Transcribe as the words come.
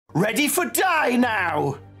Ready for die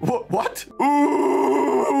now! What?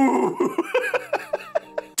 Ooh!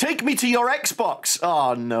 Take me to your Xbox.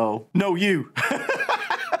 Oh, no. No, you.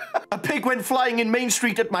 A pig went flying in Main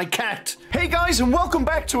Street at my cat. Hey guys, and welcome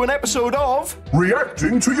back to an episode of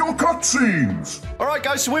Reacting to your cutscenes. Alright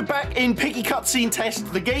guys, so we're back in Piggy Cutscene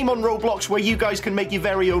Test, the game on Roblox where you guys can make your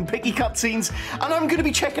very own Piggy cutscenes, and I'm going to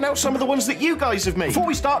be checking out some of the ones that you guys have made. Before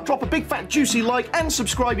we start, drop a big fat juicy like and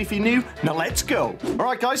subscribe if you're new. Now let's go.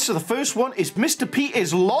 Alright guys, so the first one is Mr. P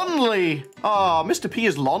is lonely. Ah, Mr. P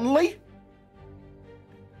is lonely?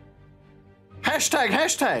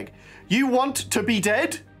 Hashtag. You want to be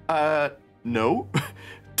dead? No.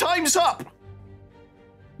 Time's up.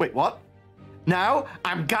 Wait, what? Now,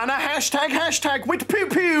 I'm gonna hashtag with pew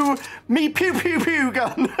pew, me pew pew pew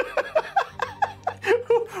gun.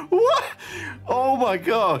 What? Oh my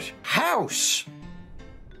gosh. House.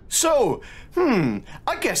 So,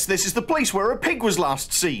 I guess this is the place where a pig was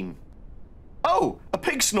last seen. Oh, a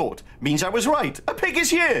pig snort. Means I was right. A pig is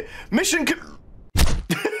here. Mission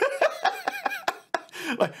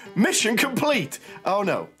complete. Oh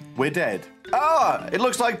no, we're dead. Ah, it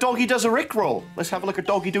looks like Doggy does a Rickroll. Let's have a look at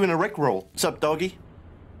Doggy doing a Rickroll. What's up, Doggy?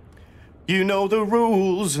 You know the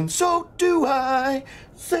rules, and so do I.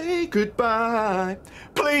 Say goodbye.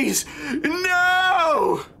 Please,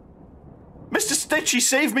 no! Mr. Stitchy,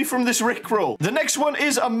 save me from this Rickroll. The next one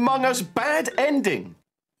is Among Us Bad Ending.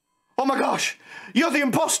 Oh my gosh, you're the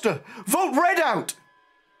imposter. Vote red out.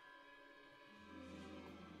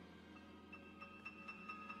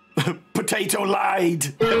 Potato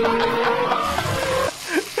lied.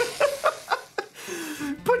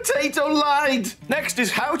 Potato lied. Next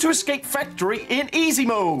is how to escape factory in easy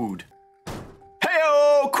mode.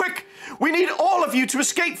 Hey-oh, quick. We need all of you to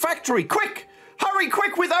escape factory. Quick. Hurry,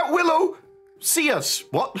 quick, without Willow. See us.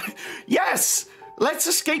 What? Yes. Let's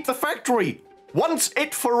escape the factory. Once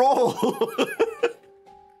it for all.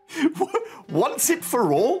 Once it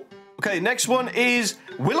for all? Okay, next one is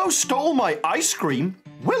Willow stole my ice cream.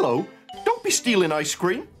 Willow? Don't be stealing ice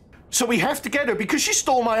cream. So we have to get her because she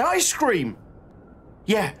stole my ice cream.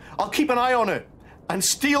 Yeah, I'll keep an eye on her and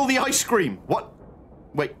steal the ice cream. What?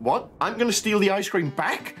 Wait, what? I'm gonna steal the ice cream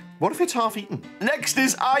back? What if it's half eaten? Next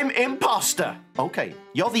is I'm imposter. Okay,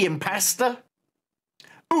 you're the imposter?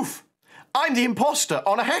 Oof, I'm the imposter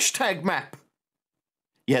on a hashtag map.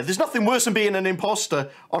 Yeah, there's nothing worse than being an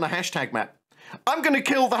imposter on a hashtag map. I'm gonna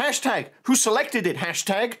kill the hashtag. Who selected it,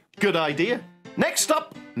 hashtag? Good idea. Next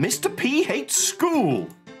up, Mr. P hates school.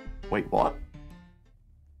 Wait, what?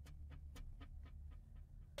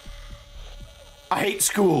 I hate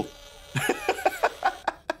school.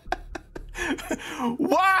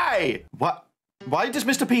 Why? What? Why does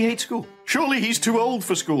Mr. P hate school? Surely he's too old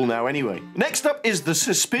for school now anyway. Next up is the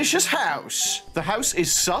suspicious house. The house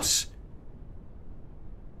is sus.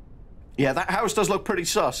 Yeah, that house does look pretty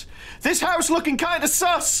sus. This house looking kind of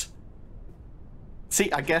sus. See,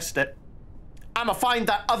 I guessed it. I'ma find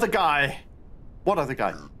that other guy. What other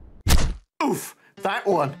guy? Oof, that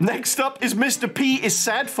one. Next up is Mr. P is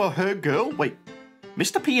sad for her girl. Wait,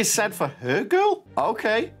 Mr. P is sad for her girl?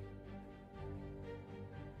 Okay.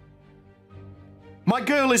 My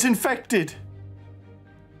girl is infected.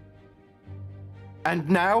 And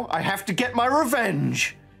now I have to get my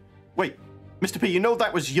revenge. Wait, Mr. P, you know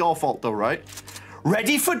that was your fault though, right?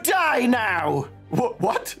 Ready for die now.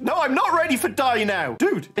 What? No, I'm not ready for die now.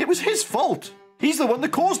 Dude, it was his fault. He's the one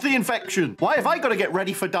that caused the infection. Why have I got to get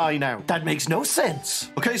ready for die now? That makes no sense.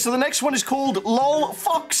 Okay, so the next one is called Lol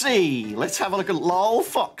Foxy. Let's have a look at Lol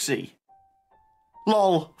Foxy.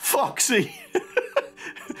 Lol Foxy.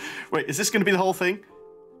 Wait, is this going to be the whole thing?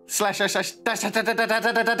 Slash, dash, dash, dash, dash, dash,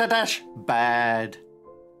 dash, dash. Bad.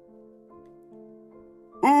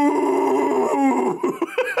 Ooh.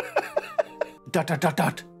 Dot, dot, dot,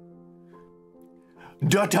 dot.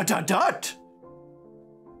 Dot, dot, dot, dot.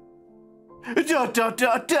 Dot, dot,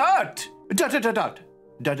 dot, dot. Dot, dot, dot, dot.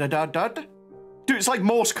 Dot, dot, dot, dot. Dude, it's like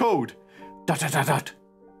Morse code. Dot, dot, dot, dot.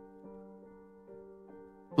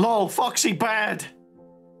 Lol, Foxy bad.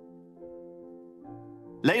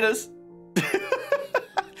 Laters.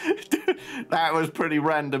 That was pretty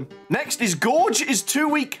random. Next is Georgie is too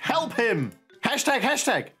weak. Help him.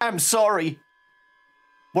 Hashtag. I'm sorry.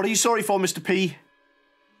 What are you sorry for, Mr. P?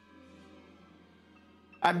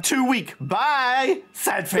 I'm too weak. Bye.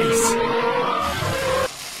 Sad face.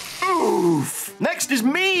 Oof. Next is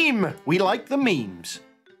meme. We like the memes.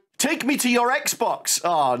 Take me to your Xbox.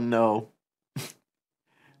 Oh, no.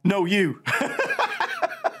 No, you.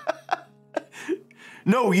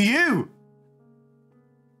 No, you.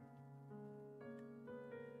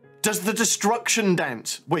 Does the destruction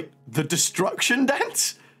dance. Wait, the destruction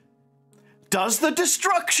dance?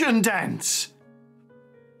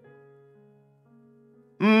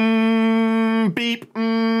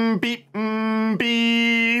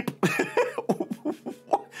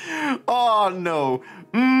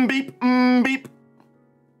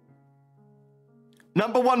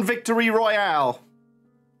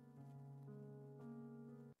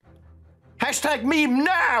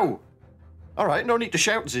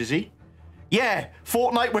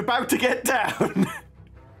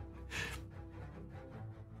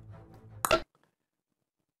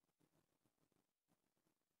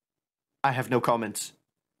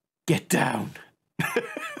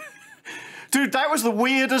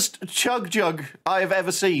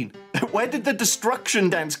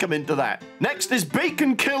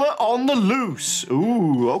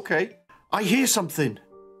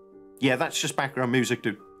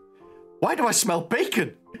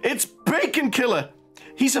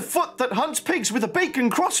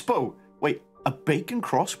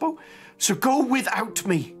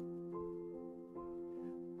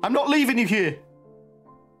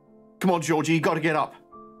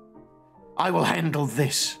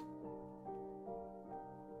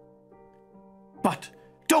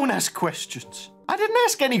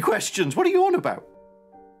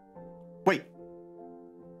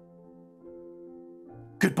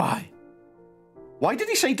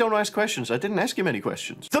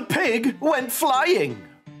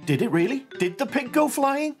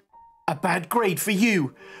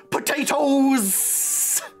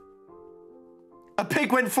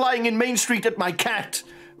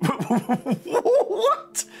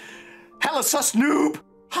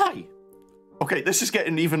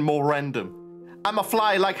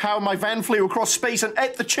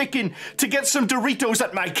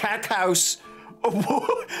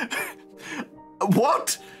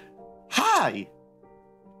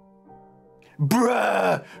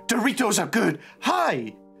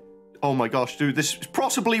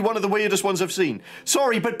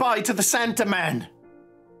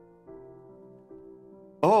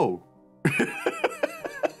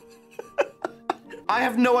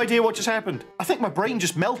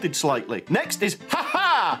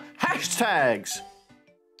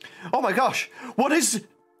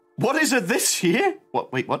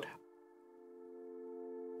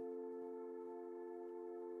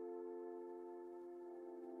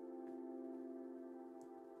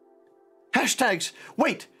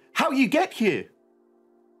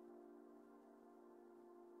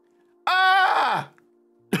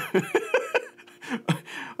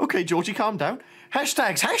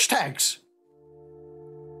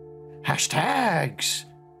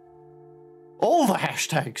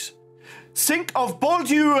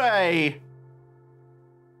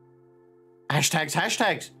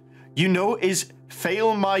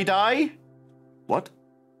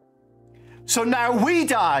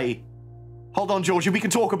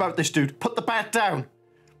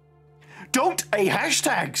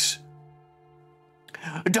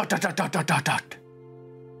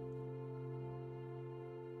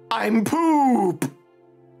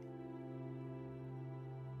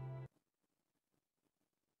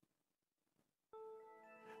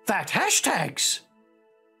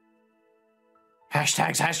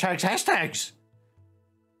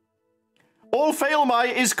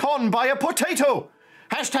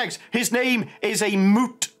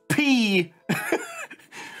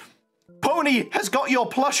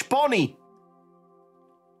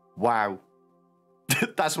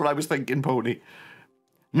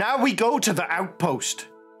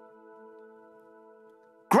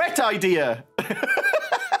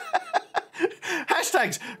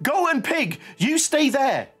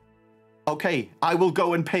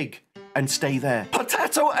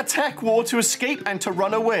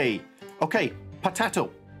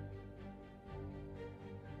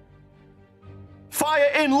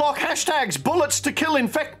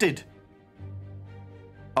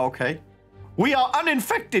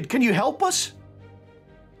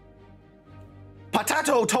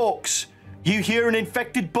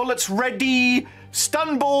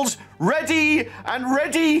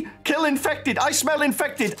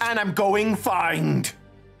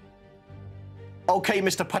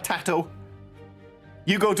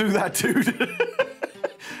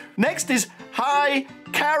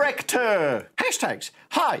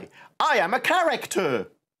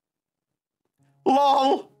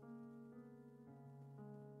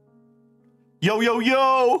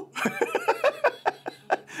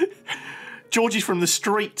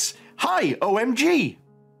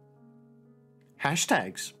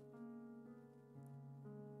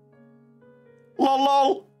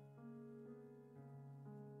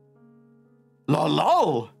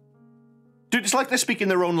 Dude, it's like they're speaking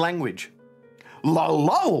their own language. Lol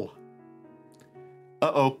lol.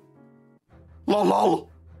 Uh-oh. Lol lol.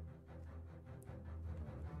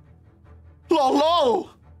 Lol lol.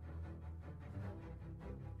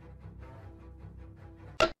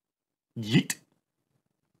 Yeet.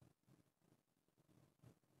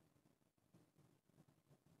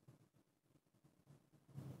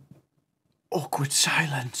 Awkward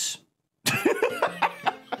silence.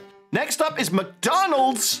 Next up is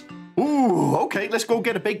McDonald's. Ooh, okay, let's go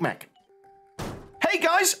get a Big Mac. Hey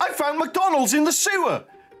guys, I found McDonald's in the sewer.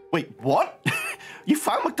 Wait, what? You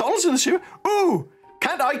found McDonald's in the sewer? Ooh,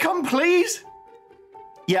 can't I come, please?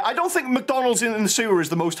 Yeah, I don't think McDonald's in the sewer is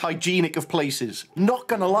the most hygienic of places. Not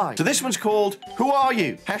gonna lie. So this one's called, Who Are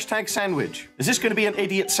You? Hashtag sandwich. Is this gonna be an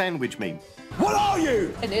idiot sandwich meme? What are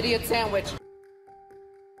you? An idiot sandwich.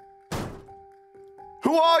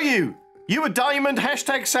 Who are you? You a diamond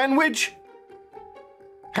hashtag sandwich?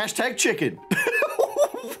 Hashtag chicken.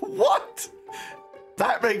 What?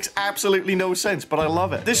 That makes absolutely no sense, but I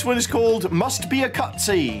love it. This one is called Must Be a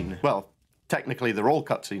Cutscene. Well, technically they're all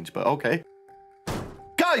cutscenes, but okay.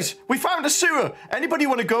 Guys, we found a sewer. Anybody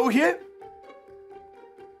want to go here?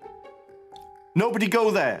 Nobody go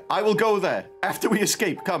there. I will go there after we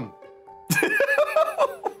escape. Come.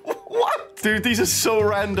 What? Dude, these are so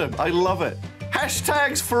random. I love it.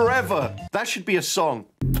 Hashtags forever. That should be a song.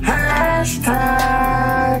 Hashtags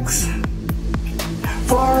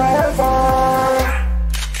forever.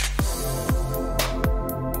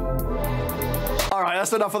 All right,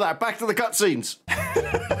 that's enough of that. Back to the cutscenes.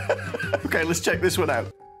 Okay, let's check this one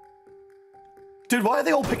out. Dude, why are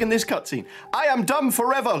they all picking this cutscene? I am dumb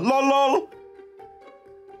forever. Lol lol.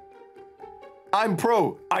 I'm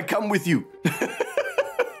pro. I come with you.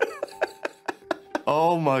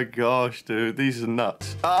 Oh my gosh, dude. These are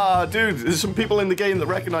nuts. Ah, dude, there's some people in the game that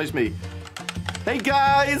recognize me. Hey,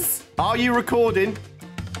 guys. Are you recording?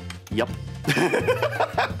 Yup.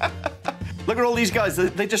 Look at all these guys.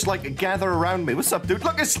 They just, like, gather around me. What's up, dude?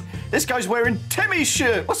 Look, this guy's wearing Timmy's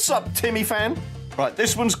shirt. What's up, Timmy fan? Right,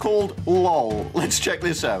 this one's called LOL. Let's check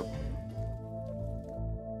this out.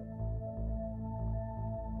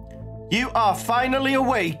 You are finally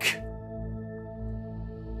awake.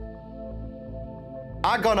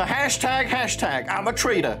 I'm gonna hashtag. I'm a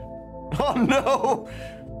traitor. Oh no!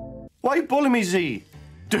 Why you bullying me, Z?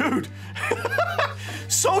 Dude!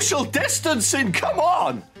 Social distancing, come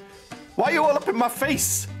on! Why are you all up in my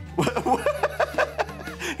face?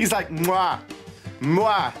 He's like, mwah,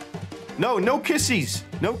 mwah. No, no kissies.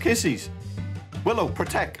 No kissies. Willow,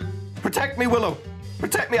 protect. Protect me, Willow.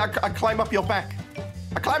 Protect me, I climb up your back.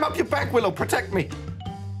 I climb up your back, Willow, protect me.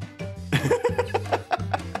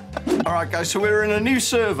 All right, guys, so we're in a new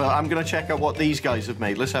server. I'm going to check out what these guys have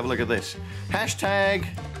made. Let's have a look at this. Hashtag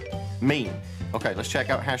meme. Okay, let's check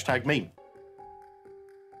out hashtag meme.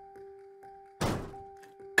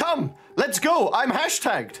 Come, let's go. I'm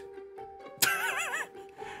hashtagged.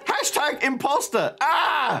 Hashtag imposter.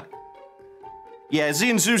 Ah! Yeah, Z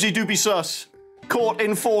and Susie do be sus. Caught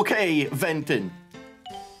in 4K venting.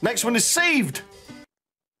 Next one is saved.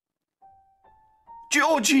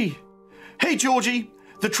 Georgie. Hey, Georgie.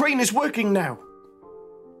 The train is working now.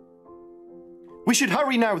 We should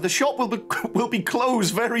hurry now. The shop will be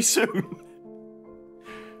closed very soon.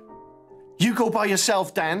 You go by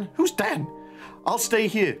yourself, Dan. Who's Dan? I'll stay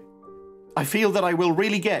here. I feel that I will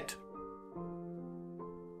really get.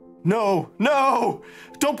 No, no!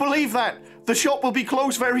 Don't believe that! The shop will be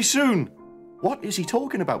closed very soon. What is he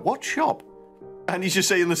talking about? What shop? And he's just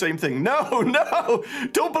saying the same thing. No, no!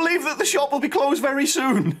 Don't believe that the shop will be closed very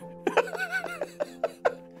soon.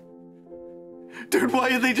 Dude,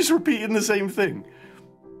 why are they just repeating the same thing?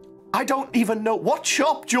 I don't even know. What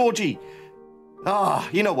shop, Georgie? Ah,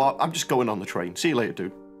 you know what? I'm just going on the train. See you later,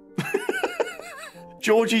 dude.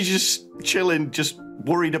 Georgie's just chilling, just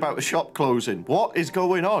worried about the shop closing. What is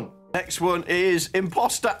going on? Next one is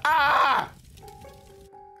imposter. Ah!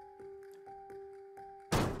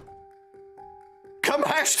 Come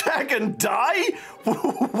hashtag and die?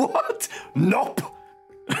 What? Nope.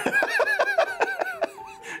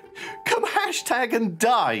 Come hashtag and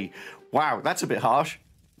die. Wow, that's a bit harsh.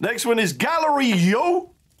 Next one is gallery,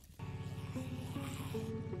 yo.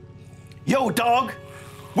 Yo, dog.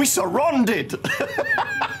 We surrounded.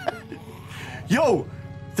 Yo,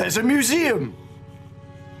 there's a museum.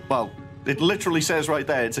 Well, it literally says right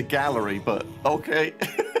there it's a gallery, but okay.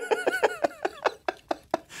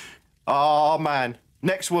 Oh, man.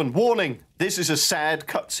 Next one, warning. This is a sad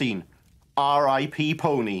cutscene. R.I.P.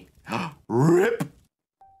 Pony. RIP.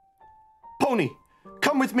 Pony,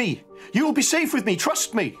 come with me. You will be safe with me.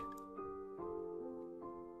 Trust me.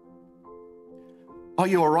 Are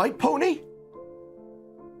you all right, Pony?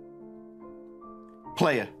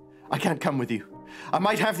 Player, I can't come with you. I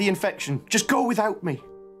might have the infection. Just go without me.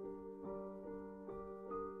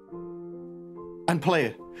 And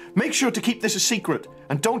player, make sure to keep this a secret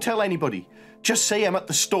and don't tell anybody. Just say I'm at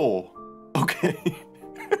the store. Okay.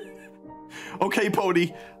 Okay,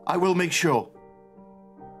 Pony, I will make sure.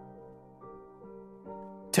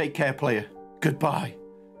 Take care, player. Goodbye.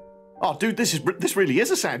 Oh, dude, this really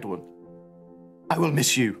is a sad one. I will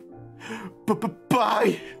miss you.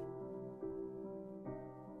 Bye.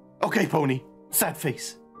 Okay, Pony. Sad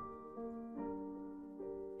face.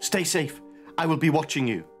 Stay safe. I will be watching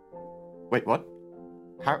you. Wait, what?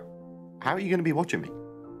 How are you going to be watching me?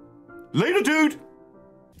 Later, dude.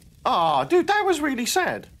 Ah, dude, that was really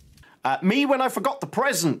sad. Me when I forgot the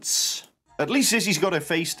presents. At least Izzy's got her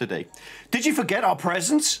face today. Did you forget our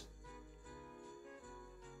presents?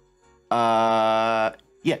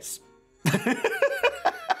 Yes.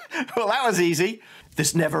 Well, that was easy.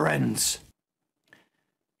 This never ends.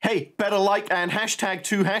 Hey, better like and hashtag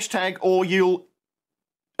to hashtag or you'll...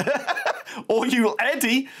 or you'll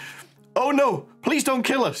Eddie. Oh no, please don't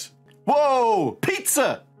kill us. Whoa,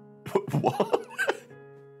 pizza. What?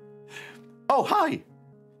 Oh, hi.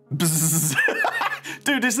 Bzzz.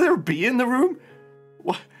 Dude, is there a bee in the room?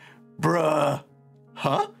 What? Bruh.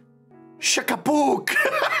 Huh? Shakapook.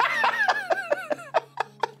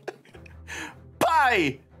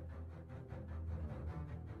 Bye.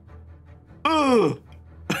 Ugh.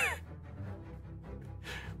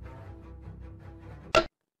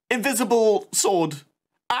 Invisible sword.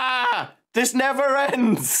 Ah, this never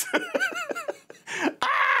ends.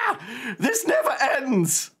 Ah, this never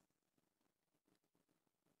ends.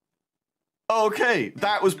 Okay,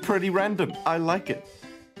 that was pretty random. I like it.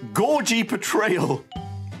 Georgie Betrayal.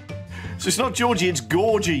 So it's not Georgie, it's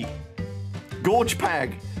Georgie. Gorge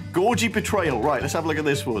Pag. Georgie Betrayal. Right, let's have a look at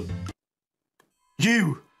this one.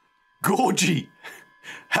 You, Georgie,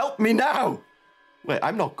 help me now. Wait,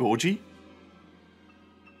 I'm not Georgie.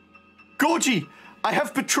 Georgie, I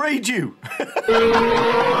have betrayed you.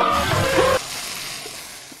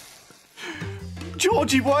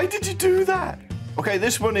 Georgie, why did you do that? Okay,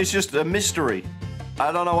 this one is just a mystery.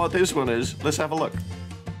 I don't know what this one is. Let's have a look.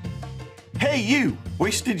 Hey, you!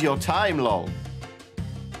 Wasted your time, lol.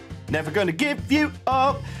 Never gonna give you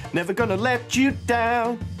up. Never gonna let you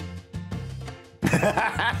down.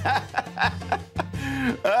 That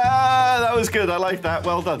was good. I like that.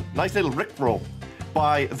 Well done. Nice little rickroll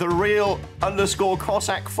by the real _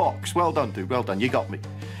 Cossack Fox. Well done, dude. Well done. You got me.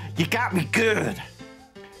 You got me good.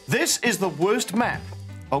 This is the worst map.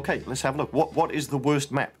 Okay, let's have a look. What is the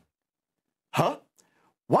worst map? Huh?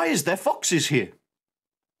 Why is there foxes here?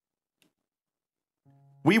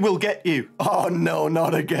 We will get you. Oh, no,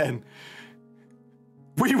 not again.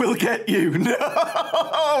 We will get you.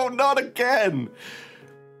 No, not again.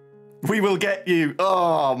 We will get you.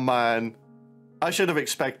 Oh, man. I should have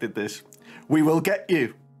expected this. We will get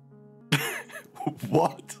you.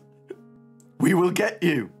 What? We will get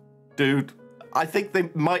you. Dude, I think they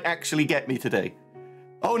might actually get me today.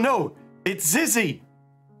 Oh no, it's Zizzy.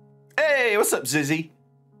 Hey, what's up, Zizzy?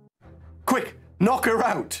 Quick, knock her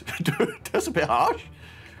out. Dude, that's a bit harsh.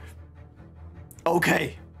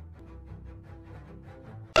 Okay.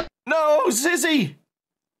 No, Zizzy.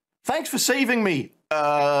 Thanks for saving me.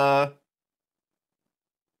 Our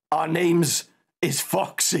names is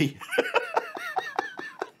Foxy.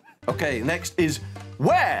 Okay, next is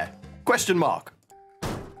where? Question mark.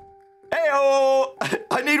 Heyo!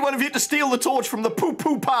 I need one of you to steal the torch from the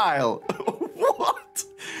poo-poo pile. What?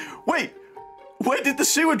 Wait, where did the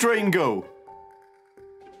sewer drain go?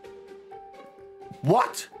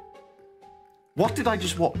 What? What did I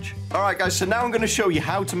just watch? All right, guys, so now I'm going to show you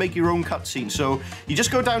how to make your own cutscene. So you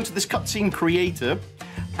just go down to this cutscene creator,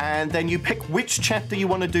 and then you pick which chapter you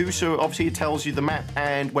want to do. So obviously it tells you the map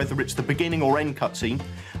and whether it's the beginning or end cutscene.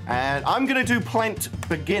 And I'm going to do Plant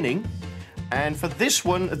Beginning. And for this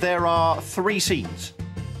one, there are 3 scenes.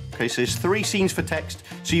 Okay, so there's 3 scenes for text.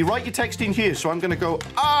 So you write your text in here. So I'm going to go,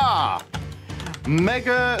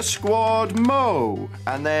 MegaSquadMo.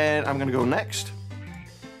 And then I'm going to go next.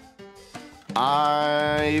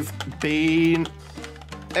 I've been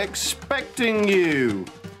expecting you.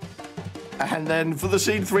 And then for the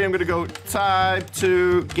scene 3, I'm going to go, time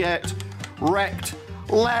to get wrecked.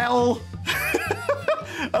 Lel.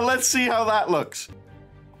 And let's see how that looks.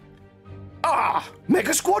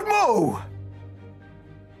 MegaSquadMo!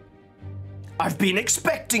 I've been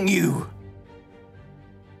expecting you.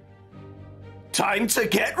 Time to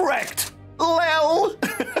get wrecked. Lel.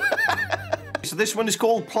 So this one is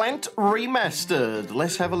called Plant Remastered.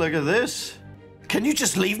 Let's have a look at this. Can you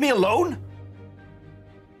just leave me alone?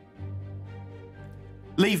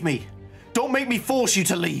 Leave me. Don't make me force you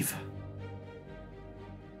to leave.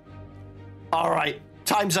 All right,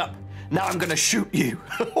 time's up. Now I'm gonna shoot you.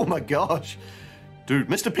 Oh my gosh. Dude,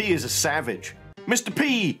 Mr. P is a savage. Mr.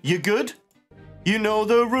 P, you good? You know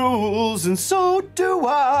the rules, and so do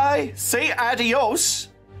I. Say adios.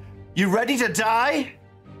 You ready to die?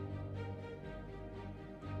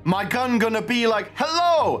 My gun gonna be like,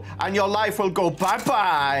 hello, and your life will go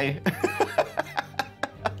bye-bye.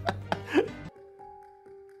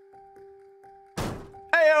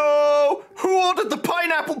 Heyo! Who ordered the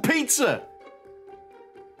pineapple pizza?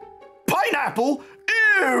 Pineapple?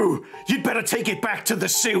 Ew! You'd better take it back to the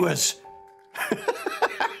sewers.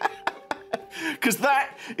 Because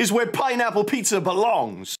that is where pineapple pizza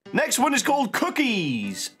belongs. Next one is called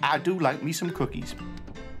cookies. I do like me some cookies.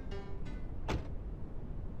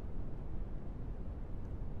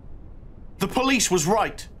 The police was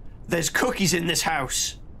right. There's cookies in this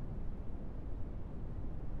house.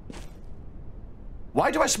 Why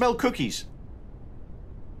do I smell cookies?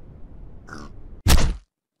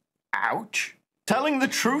 Ouch. Telling the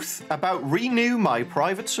truth about renew my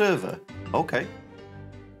private server. Okay.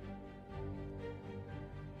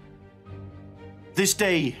 This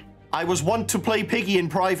day, I was wont to play Piggy in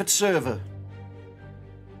private server.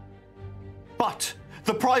 But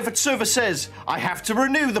the private server says I have to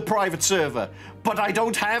renew the private server, but I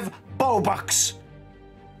don't have Robux.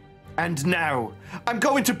 And now, I'm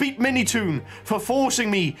going to beat Minitoon for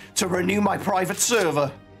forcing me to renew my private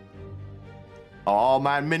server. Oh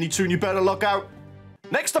man, Minitoon, you better look out.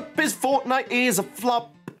 Next up is Fortnite is a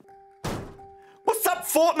flop. What's up,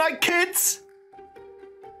 Fortnite kids?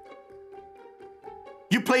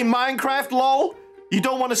 You play Minecraft, lol? You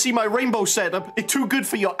don't want to see my rainbow setup. It's too good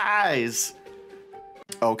for your eyes.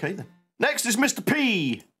 Okay then. Next is Mr.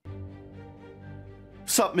 P.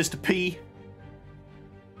 Sup, Mr. P?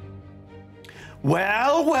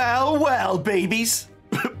 Well, well, well, babies.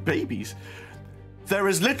 Babies? There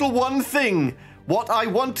is little one thing. What I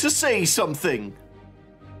want to say something.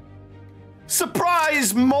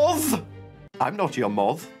 Surprise, moth! I'm not your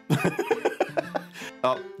moth.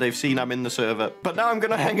 Oh, they've seen I'm in the server. But now I'm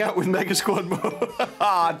gonna hang out with MegaSquadMo.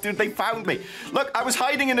 Ah, dude, they found me. Look, I was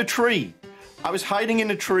hiding in a tree. I was hiding in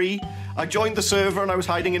a tree. I joined the server and I was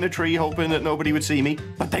hiding in a tree hoping that nobody would see me.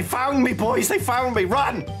 But they found me, boys. They found me.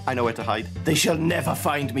 Run! I know where to hide. They shall never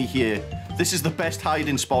find me here. This is the best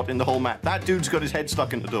hiding spot in the whole map. That dude's got his head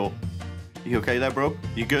stuck in the door. You okay there, bro?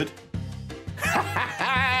 You good?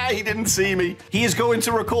 He didn't see me. He is going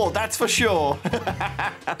to record, that's for sure.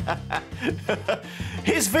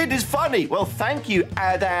 His vid is funny. Well, thank you,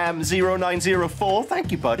 Adam0904.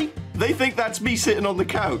 Thank you, buddy. They think that's me sitting on the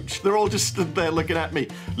couch. They're all just stood there looking at me.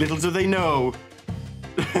 Little do they know,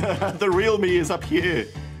 the real me is up here.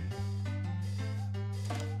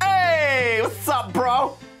 Hey, what's up,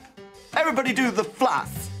 bro? Everybody do the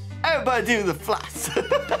floss. Everybody do the floss.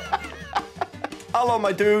 Hello,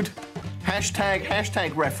 my dude.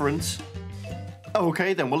 Hashtag reference.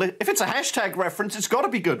 Okay, then. Well, if it's a hashtag reference, it's got to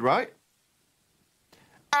be good, right?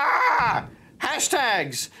 Ah!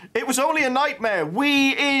 Hashtags! It was only a nightmare.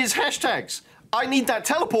 We is hashtags. I need that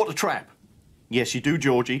teleporter trap. Yes, you do,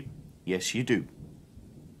 Georgie. Yes, you do.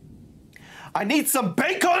 I need some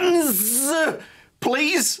bacons!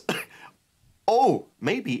 Please? Oh,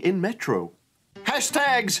 maybe in Metro.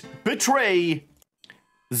 Hashtags betray.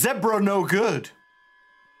 Zebra no good.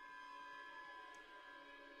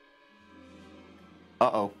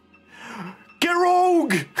 Uh-oh. Get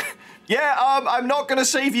rogue! Yeah, I'm not gonna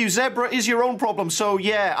save you. Zebra is your own problem, so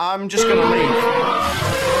yeah, I'm just gonna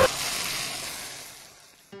leave.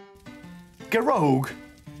 Get rogue?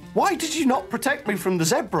 Why did you not protect me from the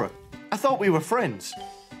zebra? I thought we were friends.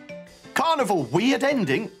 Carnival, weird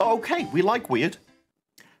ending. Okay, we like weird.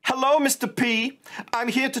 Hello, Mr. P. I'm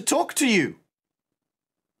here to talk to you.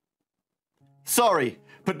 Sorry,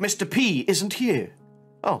 but Mr. P isn't here.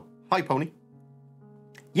 Oh, hi, Pony.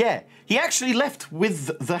 Yeah, he actually left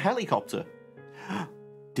with the helicopter.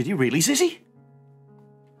 Did he really, Zizzy?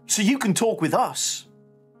 So you can talk with us.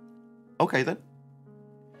 Okay, then.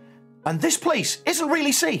 And this place isn't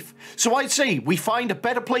really safe, so I'd say we find a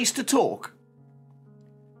better place to talk.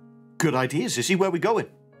 Good idea, Zizzy. Where we going?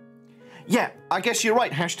 Yeah, I guess you're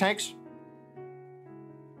right, hashtags.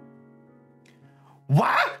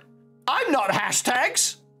 What? I'm not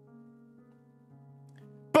hashtags.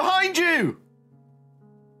 Behind you!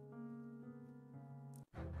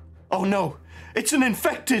 Oh no, it's an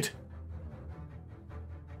infected.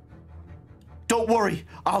 Don't worry,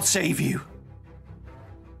 I'll save you.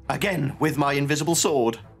 Again, with my invisible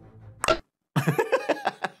sword.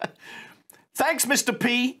 Thanks, Mr.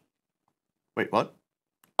 P. Wait, what?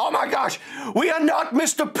 Oh my gosh, we are not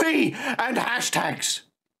Mr. P and hashtags.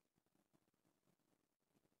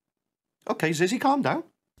 Okay, Zizzy, calm down.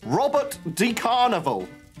 Robert D. Carnival.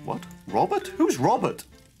 What? Robert? Who's Robert?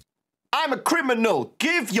 I'm a criminal.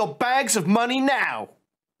 Give your bags of money now.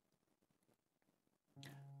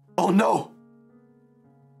 Oh no.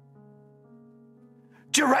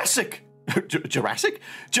 Jurassic. Jurassic?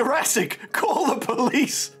 Jurassic, call the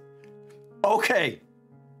police. Okay.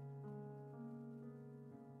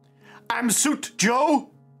 I'm Suit Joe.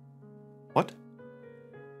 What?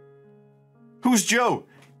 Who's Joe?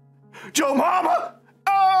 Joe Mama!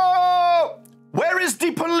 Oh! Where is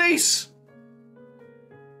the police?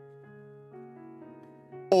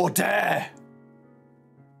 Order.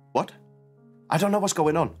 What? I don't know what's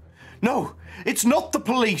going on. No, it's not the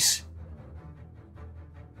police.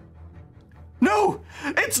 No,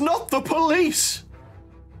 it's not the police.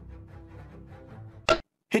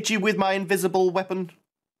 Hit you with my invisible weapon.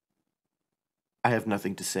 I have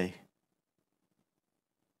nothing to say.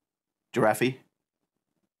 Giraffe?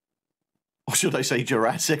 Or should I say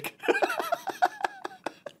Jurassic?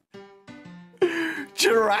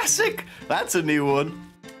 Jurassic? That's a new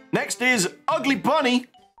one. Next is Ugly Bunny.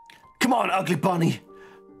 Come on, Ugly Bunny.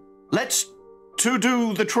 Let's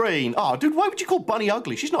to-do the train. Oh, dude, why would you call Bunny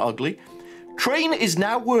ugly? She's not ugly. Train is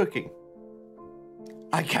now working.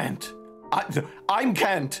 I can't. I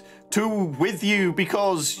can't to with you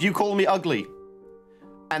because you call me ugly.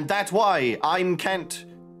 And that's why I can't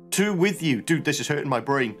to with you. Dude, this is hurting my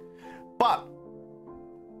brain. But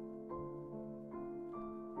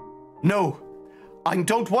no, I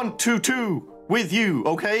don't want to with you,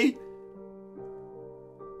 okay?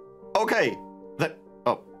 Okay.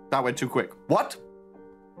 That went too quick. What?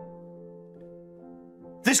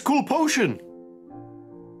 This cool potion.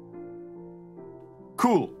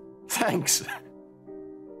 Cool. Thanks.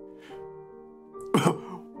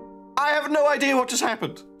 I have no idea what just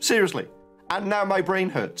happened. Seriously. And now my brain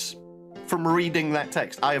hurts from reading that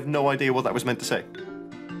text. I have no idea what that was meant to say.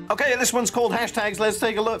 Okay, this one's called hashtags. Let's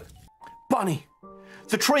take a look. Bunny,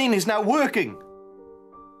 the train is now working.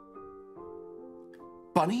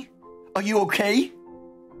 Bunny, are you okay?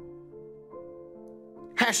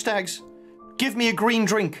 Hashtags, give me a green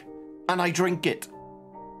drink, and I drink it.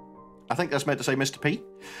 I think that's meant to say Mr. P.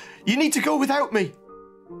 You need to go without me.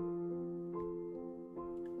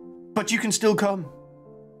 But you can still come.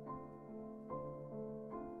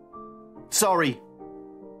 Sorry,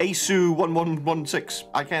 Asu1116,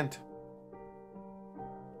 I can't.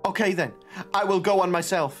 Okay then, I will go on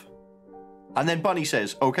myself. And then Bunny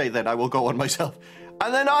says, okay then, I will go on myself.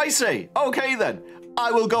 And then I say, okay then,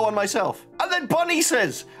 I will go on myself. And then Bunny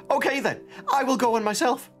says, okay then, I will go on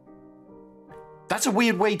myself. That's a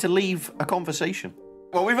weird way to leave a conversation.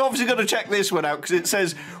 Well, we've obviously got to check this one out because it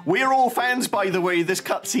says, we're all fans, by the way, this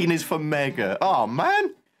cutscene is for Mega. Oh,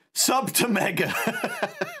 man. Sub to Mega.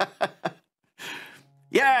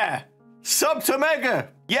 Yeah. Sub to Mega.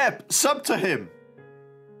 Yep. Sub to him.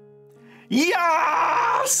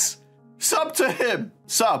 Yes! Sub to him.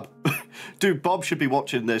 Sub. Dude, Bob should be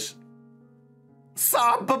watching this.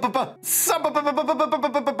 Sub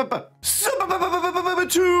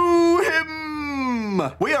to him.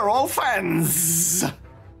 We are all fans.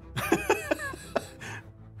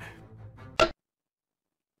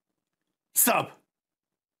 Sub.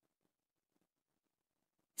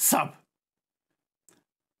 Sub.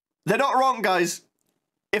 They're not wrong, guys.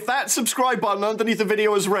 If that subscribe button underneath the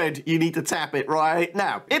video is red, you need to tap it right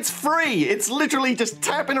now. It's free. It's literally just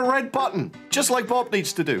tapping a red button, just like Bob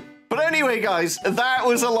needs to do. But anyway, guys, that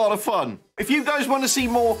was a lot of fun. If you guys want to see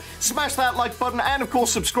more, smash that like button and, of course,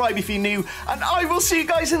 subscribe if you're new. And I will see you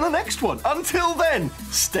guys in the next one. Until then,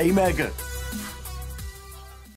 stay mega.